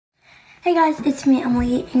Hey guys, it's me,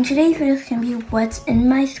 Emily, and today's video is going to be what's in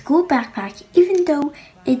my school backpack, even though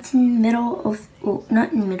it's in the middle of, well,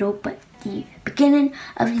 not in the middle, but the beginning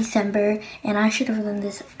of December, and I should have done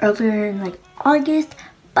this earlier in like August,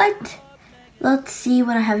 but let's see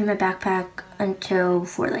what I have in my backpack until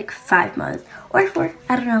for like 5 months, or for,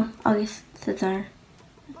 I don't know, August, September,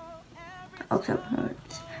 October,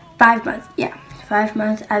 5 months, yeah. 5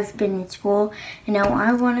 months I've been in school, and now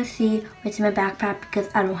I want to see what's in my backpack because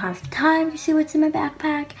I don't have time to see what's in my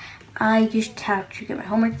backpack. I just have to get my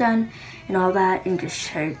homework done and all that and just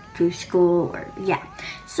head to school, or yeah.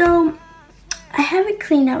 So I haven't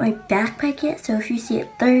cleaned out my backpack yet, so if you see it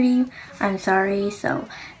dirty, I'm sorry. So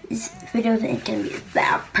this video isn't gonna be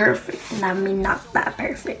that perfect, and I mean not that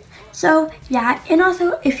perfect. So yeah, and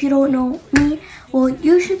also if you don't know me, well,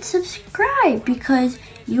 you should subscribe because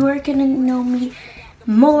you are gonna know me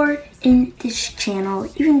more in this channel,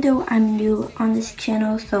 even though I'm new on this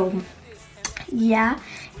channel. So yeah,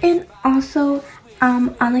 and also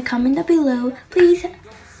on the comment down below, please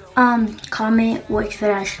comment what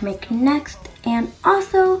video I should make next, and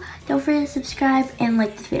also don't forget to subscribe and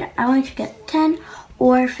like this video. I want you to get 10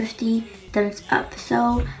 or 50 thumbs up.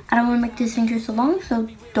 So I don't want to make this intro so long, so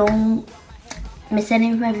don't miss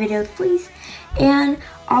any of my videos, please. And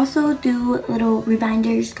also do little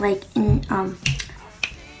reminders like in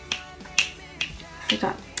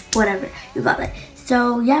forgot, whatever, you got it.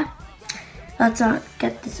 So yeah, let's not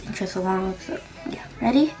get this intro so long. So yeah,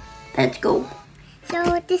 ready? Let's go.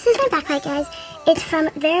 So this is my backpack, guys. It's from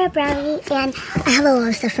Vera Bradley, and I have a lot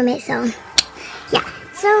of stuff from it, so yeah.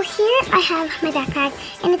 So here I have my backpack,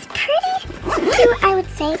 and it's pretty cute, I would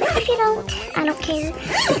say, but if you don't, I don't care,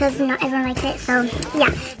 because not everyone likes it, so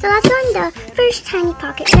yeah. So that's on the first tiny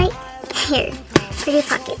pocket right here, pretty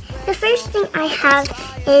pocket. The first thing I have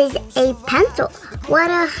is a pencil.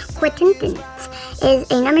 What a coincidence. Is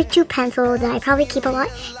a number 2 pencil that I probably keep a lot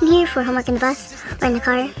in here for homework in the bus or in the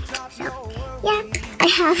car, so yeah, I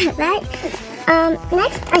have that.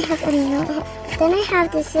 Next I have then I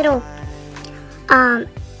have this little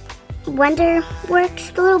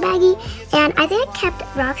Wonderworks, the little baggie, and I think I kept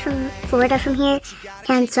rocks from Florida from here,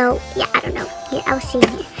 and so yeah, I don't know, here, I'll see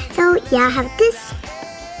here. So yeah, I have this.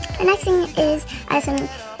 The next thing is I have some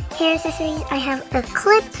hair accessories. I have a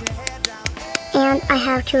clip, and I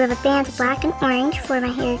have 2 rubber bands, black and orange, for my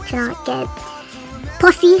hair to not get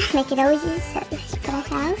puffy, making noises. So that's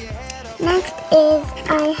what I have. Next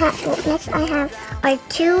I have are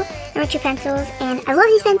 2 number 2 pencils, and I love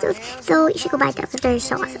these pencils, so you should go buy them because they're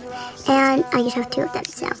so awesome. And I just have 2 of them,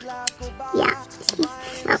 so yeah.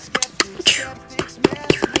 Well,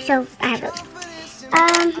 so I have those.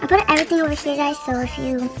 I put everything over here, guys, so if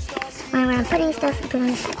you when I'm putting stuff, put on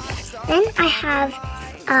this side. Then I have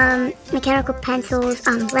mechanical pencils,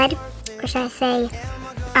 lead, or should I say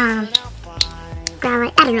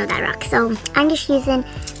graphite, I don't know that rock. So I'm just using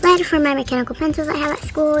lead for my mechanical pencils I have at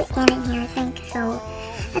school and in here, I think. So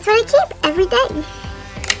that's what I keep every day.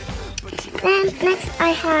 Then next I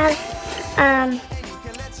have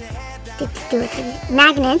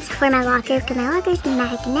magnets for my locker, because my locker is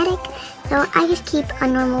magnetic. So I just keep a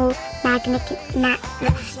normal I can't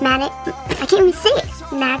even say it.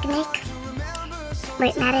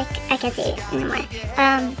 I can't say it anymore.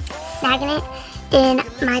 Magnet in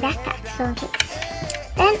my backpack, so in case.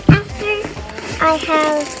 Then after I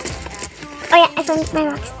have, oh yeah, I found my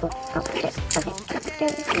rocks. Okay.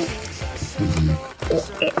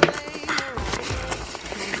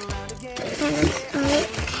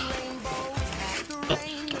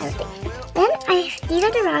 These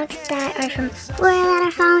are the rocks that are from Florida that I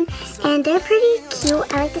found, and they're pretty cute.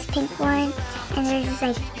 I like this pink one, and there's this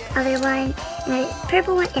like other one, and the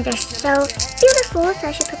purple one, and they're so beautiful. So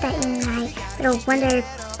I should put that in my little I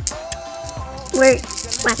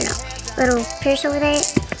don't know, little purse over there,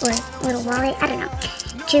 or little wallet, I don't know,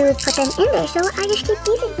 to put them in there. So I just keep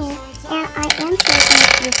these in here, and I am still going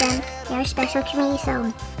to use them. They're special to me,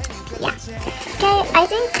 so yeah. Okay, I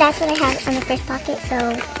think that's what I have on the first pocket, so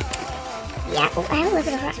yeah. Oh, I have a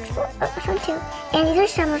little bit of rocks. Oh, I found 2. And these are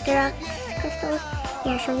some of the rocks, crystals.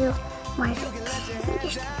 Yeah, I'll show you more of it. Let me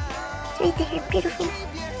just, it's right there, beautiful.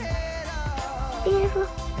 Beautiful.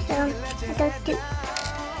 So, those 2.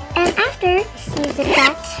 And after you zip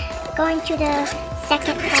that, going to the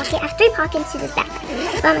second pocket. I have 3 pockets to this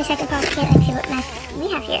backpack. Well, my second pocket, let's see what mess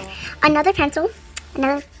we have here. Another pencil,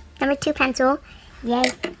 another number 2 pencil. Yay. I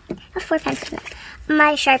have 4 pencils now.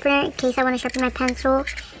 My sharpener, in case I want to sharpen my pencil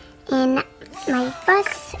in my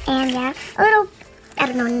bus. And yeah, a little, I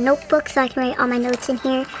don't know, notebook, so I can write all my notes in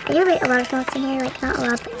here. I do write a lot of notes in here, like not a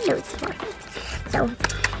lot, but notes, a lot of notes. So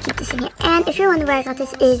keep this in here. And if you're wondering where I got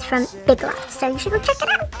this, is from Big Lots, so you should go check it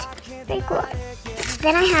out. very cool.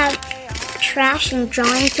 Then I have trash and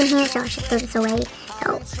drawings in here, so I should throw this away.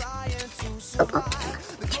 So, okay.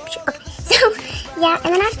 So, yeah,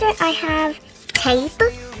 and then after I have tape.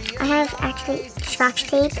 I have actually Scotch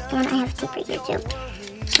tape, and I have tape right here too.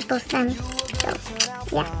 For both of them. So,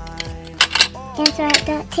 yeah. And so I have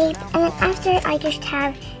the tape, and then after I just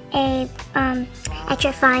have a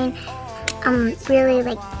extra fine, really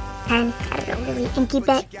like pen, I don't know, really inky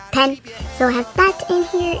pen. So I have that in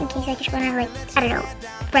here in case I just want to like, I don't know,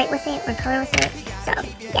 write with it or color with it. So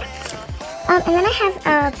yeah. And then I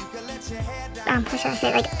have what should I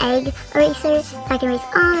say, like egg eraser, so I can erase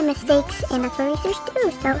all my mistakes, and that's what erasers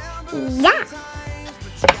do. So yeah.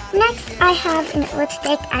 Next, I have an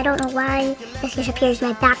lipstick. I don't know why this just appears in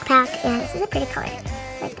my backpack, and this is a pretty color. I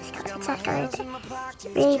like this color. It's that color. It's a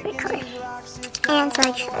really pretty color. And so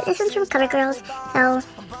this one's from CoverGirls. So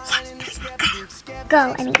yeah,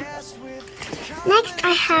 go. I mean. Next,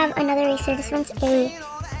 I have another eraser. This one's a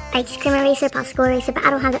ice cream eraser, popsicle eraser, but I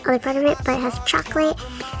don't have the other part of it. But it has chocolate,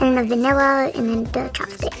 and then the vanilla, and then the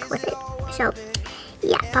chopstick with it. So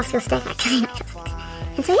yeah, popsicle stick actually, not chopsticks.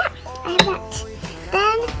 And so yeah, I have that.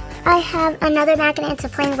 Then I have another magnet. It's a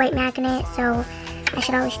plain white magnet, so I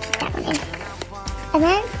should always keep that one in. And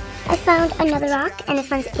then I found another rock, and this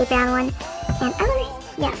one's a brown one. And I love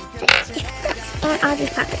it. Yeah, so just rocks. And all these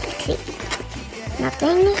pockets, see.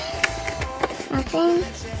 Nothing.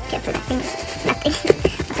 Can't put nothing. Not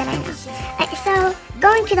that I know. Alright, so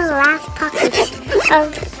going to the last pocket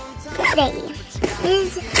of today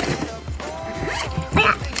is. Oh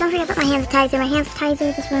yeah, don't forget about my hand sanitizer. My hand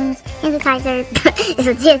sanitizer, this one's hand sanitizer. This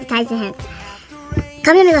one's hand sanitizer hand.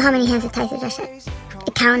 Comment below how many hand sanitizers I said.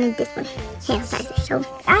 I counted this one, hand sanitizer. So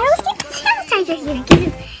I always keep this hand sanitizer here in case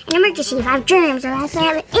of an emergency. If I have germs, or else I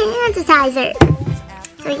have an hand sanitizer.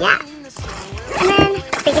 So yeah. And then,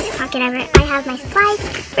 biggest pocket ever, I have my supplies.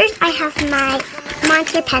 First, I have my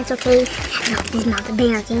Monster pencil case. No, this is not the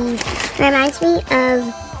bear case. It reminds me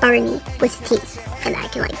of Barney with teeth. And I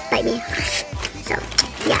can like bite me. So,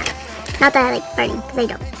 yeah. Not that I like burning, because I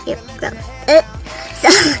don't. Ew, gross. So,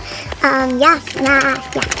 yeah.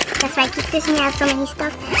 That's why I keep this in here. I have so many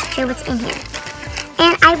stuff. Show what's in here.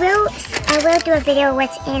 And I will do a video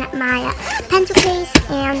what's in my pencil case,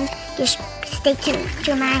 and just stay tuned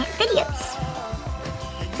to my videos.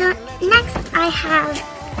 So, next I have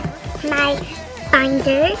my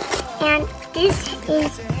binder, and this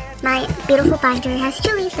is my beautiful binder. It has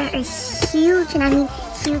chilies that are huge, and I mean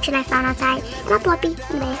huge, and I found outside, and a puppy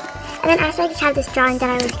in there. And then after I just have this drawing that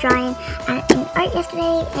I was drawing in art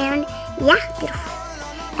yesterday, and yeah, beautiful.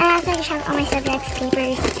 And after I just have all my subjects,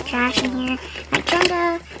 papers, trash in here, my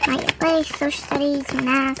agenda, my LA, social studies,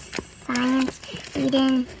 math, science,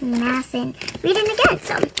 reading, math, and reading again.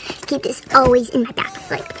 So keep this always in my back,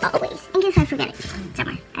 like always, in case I forget it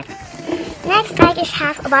somewhere. I don't know. Next, I just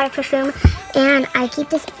have a bottle of perfume, and I keep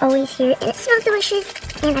this always here, and it smells delicious.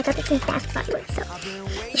 And I got this in Bath Body Works, so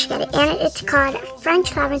you should get it. And it's called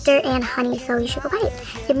French Lavender and Honey, so you should go buy it.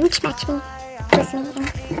 You mix match me with me.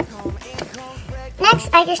 Next,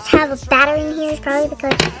 I just have a battery in here, probably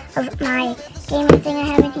because of my gaming thing I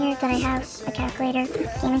have in here, that I have a calculator,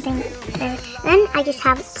 gaming thing there. Then I just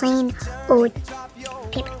have a plain old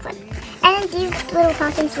paper clip. And these little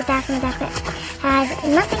buttons with that from the back has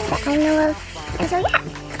nothing that I know of. And so yeah.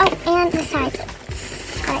 Oh, and the sides.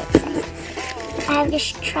 I have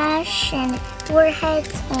just trash and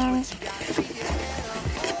warheads, and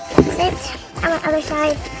that's it on the other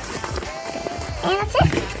side. And that's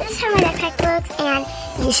it. This is how my backpack looks, and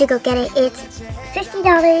you should go get it. It's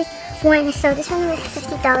 $50 for it. So this one was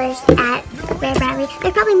 $50 at Vera Bradley.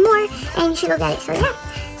 There's probably more, and you should go get it. So yeah.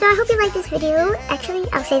 So I hope you liked this video. Actually,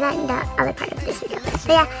 I'll say that in the other part of this video.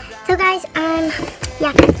 So yeah. So guys,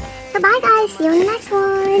 yeah. So bye guys. See you in the next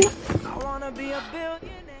one. I wanna be a billionaire.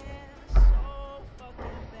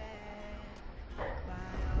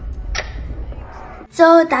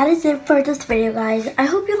 So that is it for this video, guys. I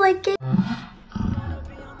hope you like it.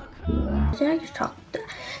 Did I just talk?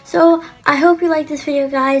 So I hope you like this video,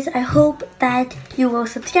 guys. I hope that you will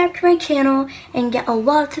subscribe to my channel and get a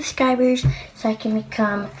lot of subscribers so I can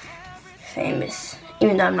become famous,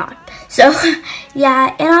 even though I'm not. So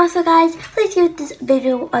yeah, and also guys, please give this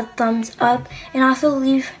video a thumbs up, and also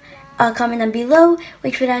leave a comment down below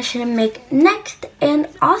which video I should make next. And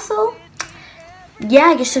also,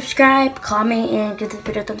 yeah, just subscribe, comment, and give this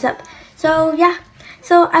video a thumbs up. So yeah,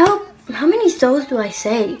 so I hope, how many so's do I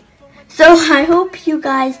say? So I hope you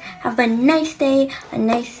guys have a nice day, a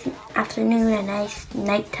nice afternoon, a nice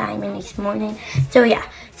nighttime, a nice morning. So yeah,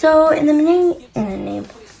 so in the name,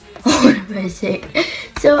 what am I saying?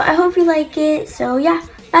 So I hope you like it. So yeah,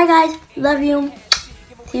 bye guys, love you.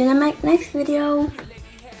 See you in my next video.